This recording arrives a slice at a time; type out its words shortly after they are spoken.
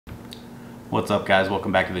What's up, guys?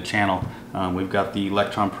 Welcome back to the channel. We've got the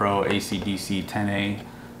Lectron Pro ACDC-10A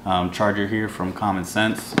charger here from Common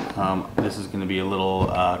Sense. This is going to be a little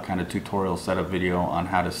kind of tutorial setup video on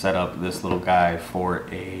how to set up this little guy for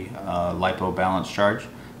a LiPo balance charge.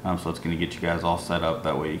 So it's going to get you guys all set up.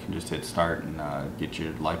 That way you can just hit start and get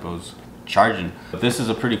your LiPos charging. But this is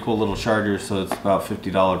a pretty cool little charger, so it's about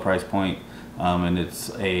 $50 price point, and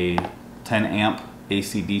it's a 10 amp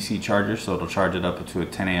AC/DC charger, so it'll charge it up to a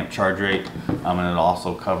 10 amp charge rate, and it'll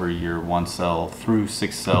also cover your 1 cell through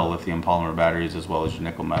 6 cell lithium polymer batteries, as well as your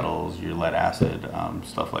nickel metals, your lead acid,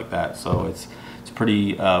 stuff like that. So it's a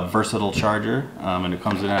pretty versatile charger, and it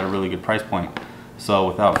comes in at a really good price point. So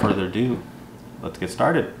without further ado, let's get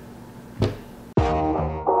started.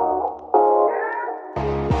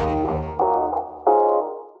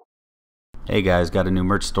 Hey guys, got a new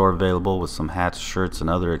merch store available with some hats, shirts, and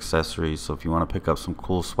other accessories. So if you want to pick up some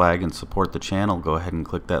cool swag and support the channel, go ahead and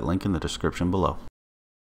click that link in the description below.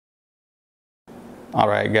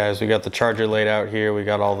 Alright guys, we got the charger laid out here. We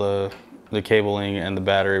got all the cabling and the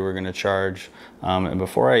battery we're going to charge. And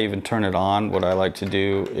before I even turn it on, what I like to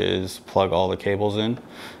do is plug all the cables in.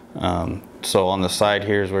 So on the side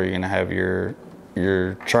here is where you're going to have your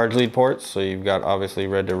charge lead ports. So you've got obviously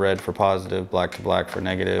red to red for positive, black to black for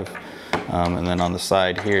negative. And then on the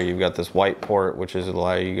side here, you've got this white port, which is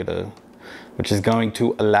going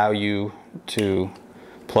to allow you to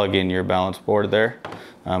plug in your balance board there.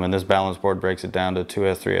 And this balance board breaks it down to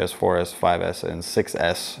 2S, 3S, 4S, 5S, and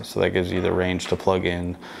 6S. So that gives you the range to plug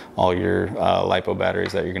in all your LiPo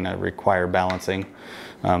batteries that you're going to require balancing.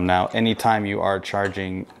 Now, anytime you are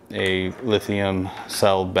charging a lithium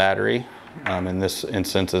cell battery, in this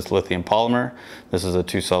instance it's lithium polymer, this is a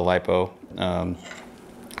 2-cell LiPo.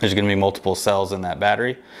 There's going to be multiple cells in that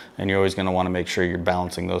battery, and you're always going to want to make sure you're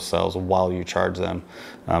balancing those cells while you charge them.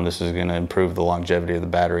 This is going to improve the longevity of the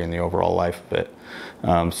battery and the overall life of it.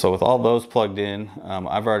 So with all those plugged in,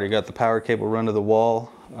 I've already got the power cable run to the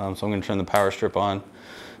wall, so I'm going to turn the power strip on.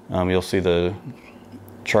 You'll see the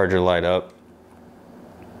charger light up,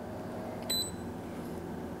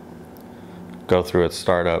 go through its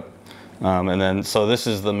startup, and then so this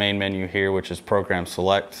is the main menu here, which is program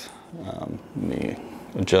select. Let me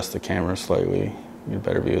adjust the camera slightly, get a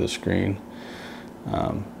better view of the screen.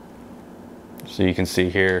 So you can see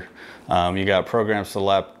here, you got program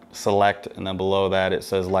select, and then below that it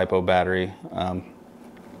says LiPo battery.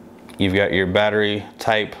 You've got your battery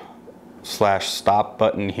type /stop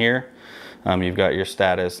button here. You've got your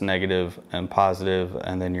status, negative and positive,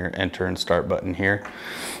 and then your enter and start button here.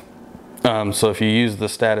 So if you use the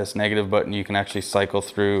status negative button, you can actually cycle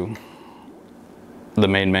through the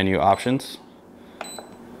main menu options.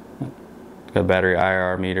 Got battery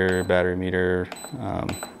IR meter, battery meter,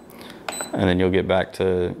 and then you'll get back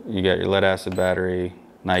to, you got your lead acid battery,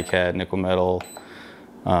 NiCad, nickel metal,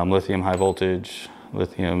 lithium high voltage,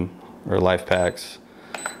 lithium or life packs,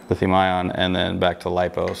 lithium ion, and then back to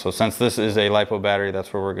LiPo. So since this is a LiPo battery,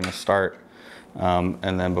 that's where we're going to start.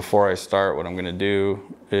 And then before I start, what I'm going to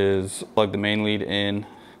do is plug the main lead in,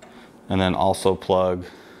 and then also plug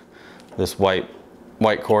this white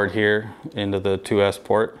cord here into the 2S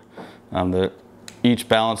port. Each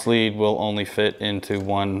balance lead will only fit into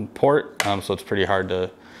one port, so it's pretty hard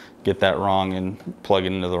to get that wrong and plug it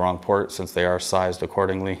into the wrong port, since they are sized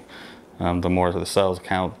accordingly. The more the cells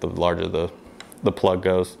count, the larger the plug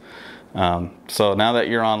goes. So now that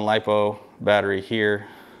you're on LiPo battery here,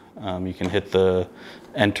 you can hit the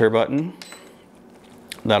enter button.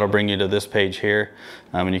 That'll bring you to this page here,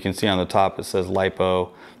 and you can see on the top it says LiPo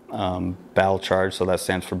BAL charge, so that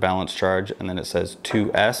stands for balance charge, and then it says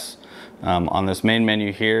 2S. On this main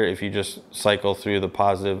menu here, if you just cycle through the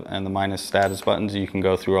positive and the minus status buttons, you can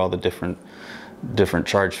go through all the different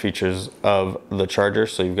charge features of the charger.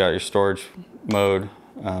 So you've got your storage mode,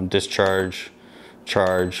 discharge,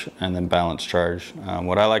 charge, and then balance charge.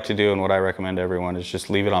 What I like to do and what I recommend to everyone is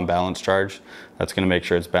just leave it on balance charge. That's going to make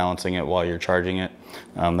sure it's balancing it while you're charging it.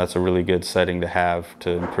 That's a really good setting to have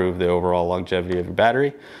to improve the overall longevity of your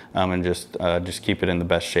battery, and just keep it in the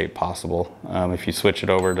best shape possible. If you switch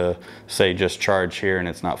it over to, say, just charge here and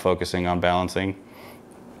it's not focusing on balancing,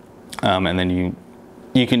 and then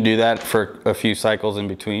you can do that for a few cycles in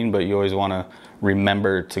between, but you always want to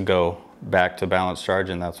remember to go back to balance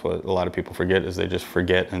charge, and that's what a lot of people forget, is they just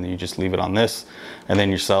forget, and then you just leave it on this, and then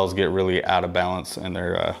your cells get really out of balance, and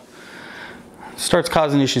they're starts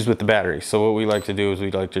causing issues with the battery. So what we like to do is we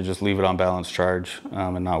like to just leave it on balance charge,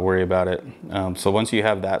 and not worry about it. So once you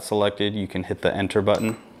have that selected, you can hit the enter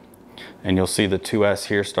button, and you'll see the 2S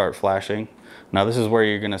here start flashing. Now this is where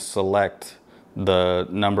you're going to select the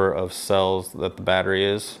number of cells that the battery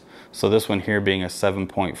is. So this one here being a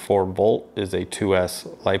 7.4 volt is a 2S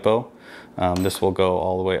LiPo. This will go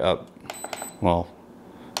all the way up, well,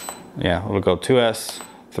 yeah, it'll go 2S,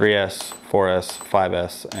 3S, 4S,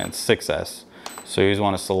 5S, and 6S. So you always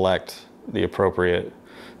want to select the appropriate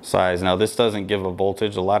size. Now this doesn't give a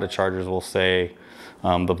voltage. A lot of chargers will say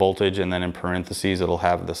the voltage, and then in parentheses it'll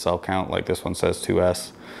have the cell count, like this one says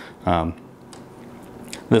 2S.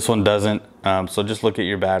 This one doesn't, so just look at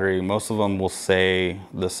your battery. Most of them will say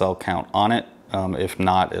the cell count on it. If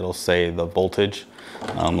not, it'll say the voltage.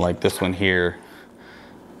 Like this one here,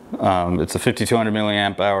 it's a 5200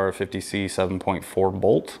 milliamp hour 50C 7.4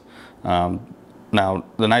 volt. Now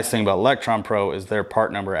the nice thing about Lectron Pro is their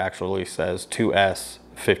part number actually says 2S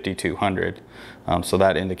 5200, so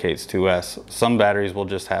that indicates 2S. Some batteries will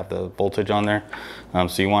just have the voltage on there,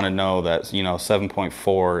 so you want to know that, you know,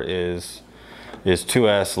 7.4 is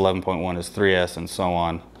 2S, 11.1 is 3S, and so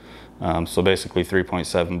on. So basically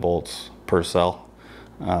 3.7 volts per cell.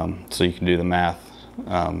 So you can do the math.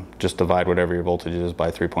 Just divide whatever your voltage is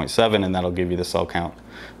by 3.7, and that'll give you the cell count.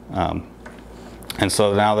 And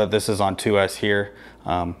so now that this is on 2S here,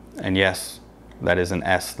 and yes, that is an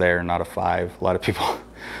S there, not a 5. A lot of people,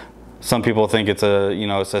 some people think it's a, you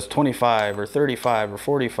know, it says 25 or 35 or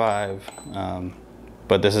 45,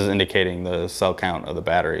 but this is indicating the cell count of the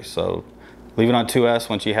battery. So leave it on 2S.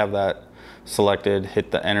 Once you have that selected,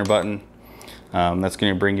 hit the enter button. That's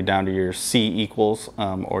going to bring you down to your C equals,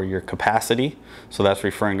 or your capacity. So that's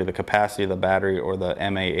referring to the capacity of the battery, or the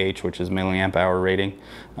MAH, which is milliamp hour rating.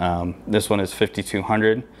 This one is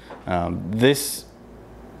 5200. This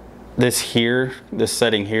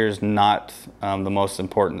setting here is not the most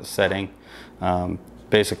important setting.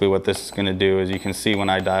 Basically what this is going to do is, you can see when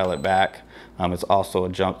I dial it back, it's also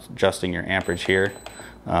adjusting your amperage here.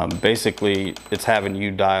 Basically it's having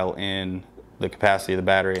you dial in the capacity of the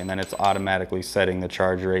battery, and then it's automatically setting the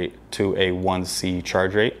charge rate to a 1C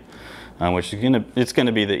charge rate, which is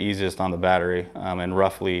gonna be the easiest on the battery, and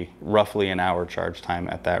roughly an hour charge time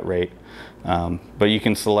at that rate. But you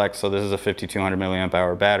can select, so this is a 5200 milliamp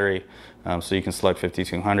hour battery, so you can select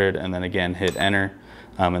 5200 and then again hit enter,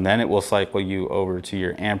 and then it will cycle you over to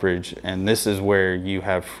your amperage, and this is where you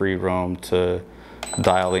have free roam to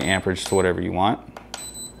dial the amperage to whatever you want.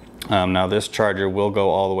 Now this charger will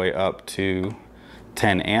go all the way up to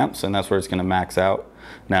 10 amps, and that's where it's going to max out.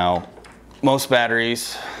 Now most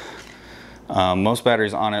batteries on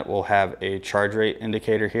it will have a charge rate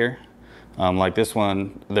indicator here. Like this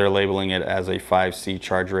one, they're labeling it as a 5C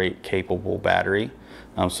charge rate capable battery.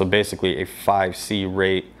 So basically a 5C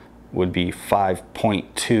rate would be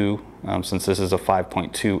 5.2. Since this is a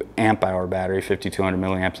 5.2 amp hour battery, 5200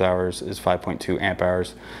 milliamp hours is 5.2 amp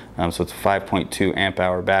hours. So it's a 5.2 amp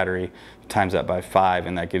hour battery, times that by 5,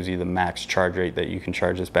 and that gives you the max charge rate that you can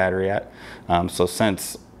charge this battery at. So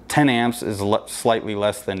since 10 amps is slightly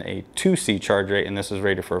less than a 2C charge rate, and this is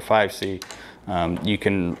rated for a 5C, you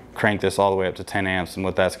can crank this all the way up to 10 amps, and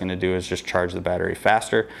what that's going to do is just charge the battery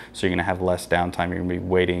faster, so you're going to have less downtime. You're going to be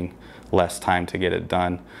waiting less time to get it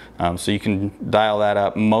done. So you can dial that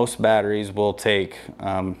up. Most batteries will take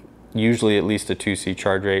usually at least a 2C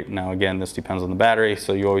charge rate. Now again, this depends on the battery,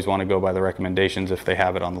 so you always want to go by the recommendations if they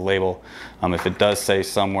have it on the label. If it does say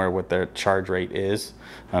somewhere what their charge rate is,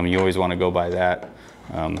 you always want to go by that.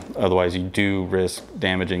 Otherwise you do risk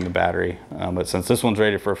damaging the battery. But since this one's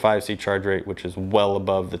rated for a 5C charge rate, which is well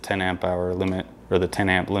above the 10 amp hour limit, or the 10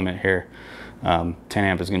 amp limit here, 10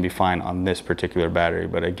 amp is going to be fine on this particular battery.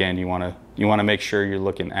 But again, you want to make sure you're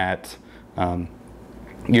looking at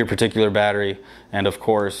your particular battery, and of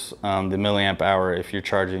course the milliamp hour. If you're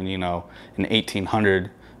charging, you know, an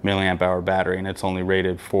 1800 milliamp hour battery and it's only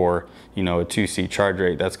rated for, you know, a 2C charge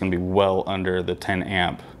rate, that's going to be well under the 10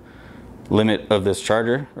 amp limit of this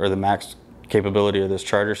charger, or the max capability of this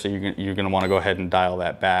charger. So you're going to want to go ahead and dial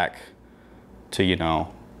that back to, you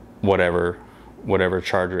know, whatever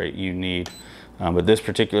charge rate you need. But this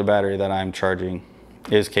particular battery that I'm charging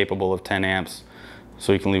is capable of 10 amps,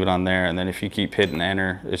 so you can leave it on there, and then if you keep hitting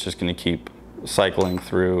enter, it's just going to keep cycling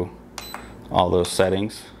through all those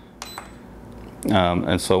settings.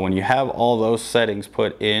 And so when you have all those settings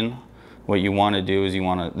put in, what you want to do is you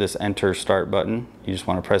want this enter start button. You just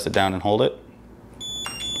want to press it down and hold it.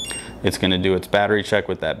 It's going to do its battery check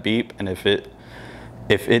with that beep, and if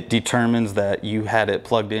it determines that you had it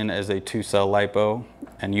plugged in as a 2-cell LiPo,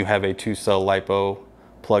 and you have a 2-cell LiPo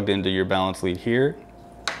plugged into your balance lead here,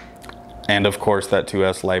 and of course that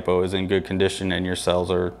 2S LiPo is in good condition and your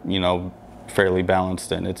cells are, you know, fairly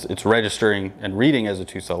balanced, and it's registering and reading as a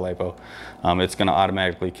 2-cell LiPo, it's going to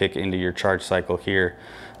automatically kick into your charge cycle here.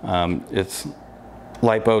 It's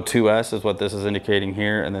LiPo 2S is what this is indicating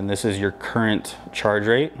here, and then this is your current charge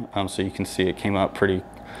rate. So you can see it came up pretty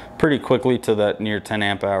quickly to that near 10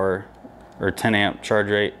 amp hour or 10 amp charge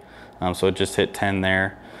rate. So it just hit 10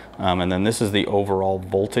 there. And then this is the overall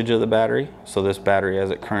voltage of the battery. So this battery as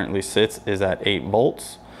it currently sits is at 8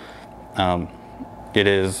 volts. It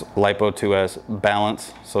is LiPo 2S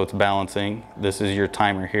balance, so it's balancing. This is your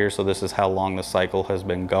timer here, so this is how long the cycle has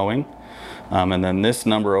been going. And then this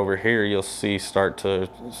number over here, you'll see start to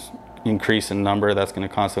increase in number. That's going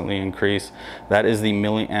to constantly increase. That is the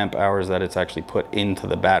milliamp hours that it's actually put into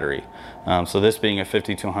the battery. So this being a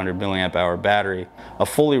 5200 milliamp hour battery, a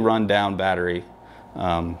fully run down battery,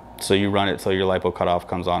 so you run it till your LiPo cutoff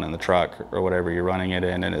comes on in the truck or whatever you're running it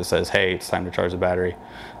in, and it says, hey, it's time to charge the battery.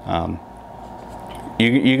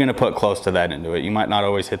 You're going to put close to that into it. You might not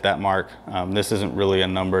always hit that mark. This isn't really a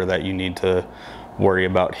number that you need to worry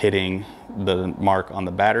about hitting the mark on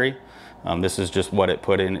the battery. This is just what it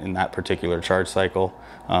put in that particular charge cycle.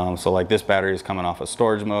 So like this battery is coming off of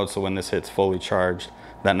storage mode, so when this hits fully charged,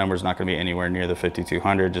 that number is not going to be anywhere near the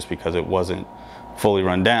 5200 just because it wasn't fully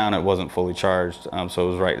run down, it wasn't fully charged, so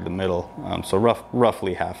it was right in the middle. So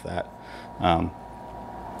roughly half that.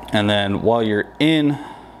 And then while you're in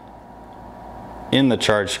the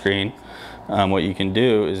charge screen, what you can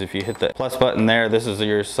do is if you hit the plus button there, this is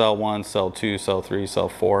your cell 1, cell 2, cell 3, cell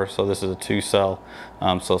 4. So this is a 2 cell.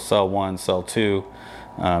 So cell 1, cell 2,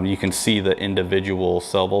 you can see the individual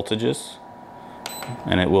cell voltages,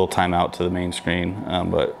 and it will time out to the main screen.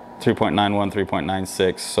 But 3.91,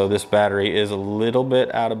 3.96. So this battery is a little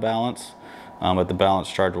bit out of balance, but the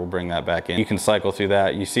balance charge will bring that back in. You can cycle through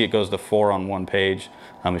that. You see it goes to 4 on one page.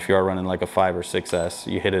 If you are running like a 5 or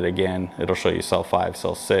 6S, you hit it again, it'll show you cell 5,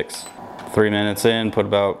 cell 6. 3 minutes in, put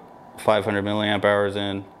about 500 milliamp hours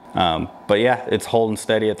in. But yeah, it's holding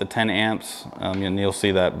steady at the 10 amps. And you'll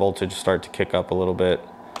see that voltage start to kick up a little bit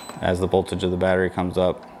as the voltage of the battery comes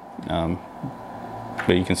up.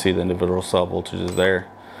 But you can see the individual cell voltages there.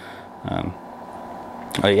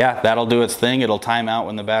 Yeah, that'll do its thing. It'll time out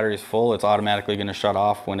when the battery's full. It's automatically going to shut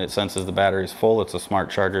off when it senses the battery's full. It's a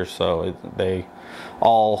smart charger, so they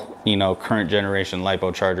all, you know, current generation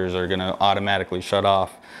LiPo chargers are going to automatically shut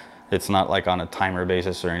off. It's not like on a timer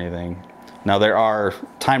basis or anything. Now there are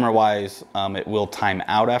timer wise, it will time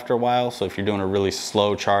out after a while. So if you're doing a really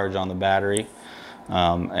slow charge on the battery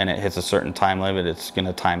and it hits a certain time limit, it's going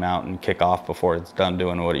to time out and kick off before it's done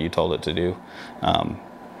doing what you told it to do.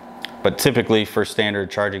 But typically for standard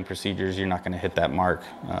charging procedures, you're not going to hit that mark.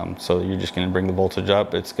 So you're just going to bring the voltage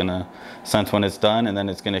up. It's going to sense when it's done, and then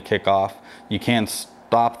it's going to kick off. You can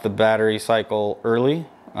stop the battery cycle early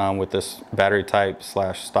with this battery type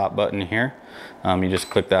 / stop button here. You just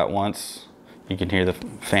click that once. You can hear the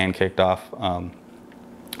fan kicked off.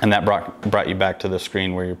 And that brought you back to the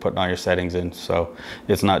screen where you're putting all your settings in. So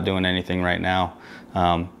it's not doing anything right now.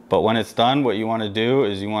 But when it's done, what you want to do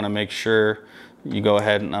is you want to make sure you go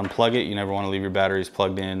ahead and unplug it. You never want to leave your batteries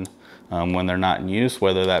plugged in when they're not in use,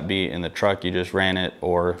 whether that be in the truck, you just ran it,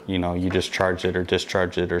 or you know, you just charged it or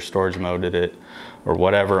discharged it or storage moded it or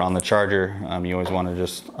whatever on the charger. You always want to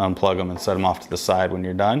just unplug them and set them off to the side when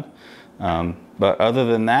you're done. But other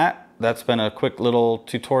than that, that's been a quick little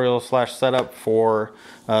tutorial / setup for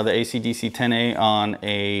the ACDC-10A on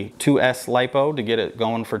a 2S LiPo to get it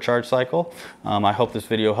going for charge cycle. I hope this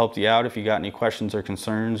video helped you out. If you got any questions or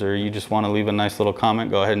concerns, or you just want to leave a nice little comment,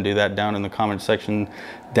 go ahead and do that down in the comment section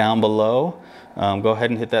down below. Go ahead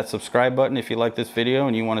and hit that subscribe button if you like this video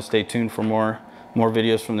and you want to stay tuned for more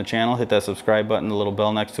videos from the channel. Hit that subscribe button, the little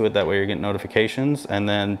bell next to it, that way you're getting notifications. And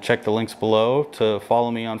then check the links below to follow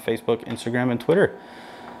me on Facebook, Instagram, and Twitter.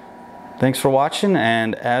 Thanks for watching,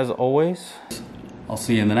 and as always, I'll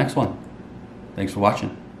see you in the next one. Thanks for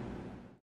watching.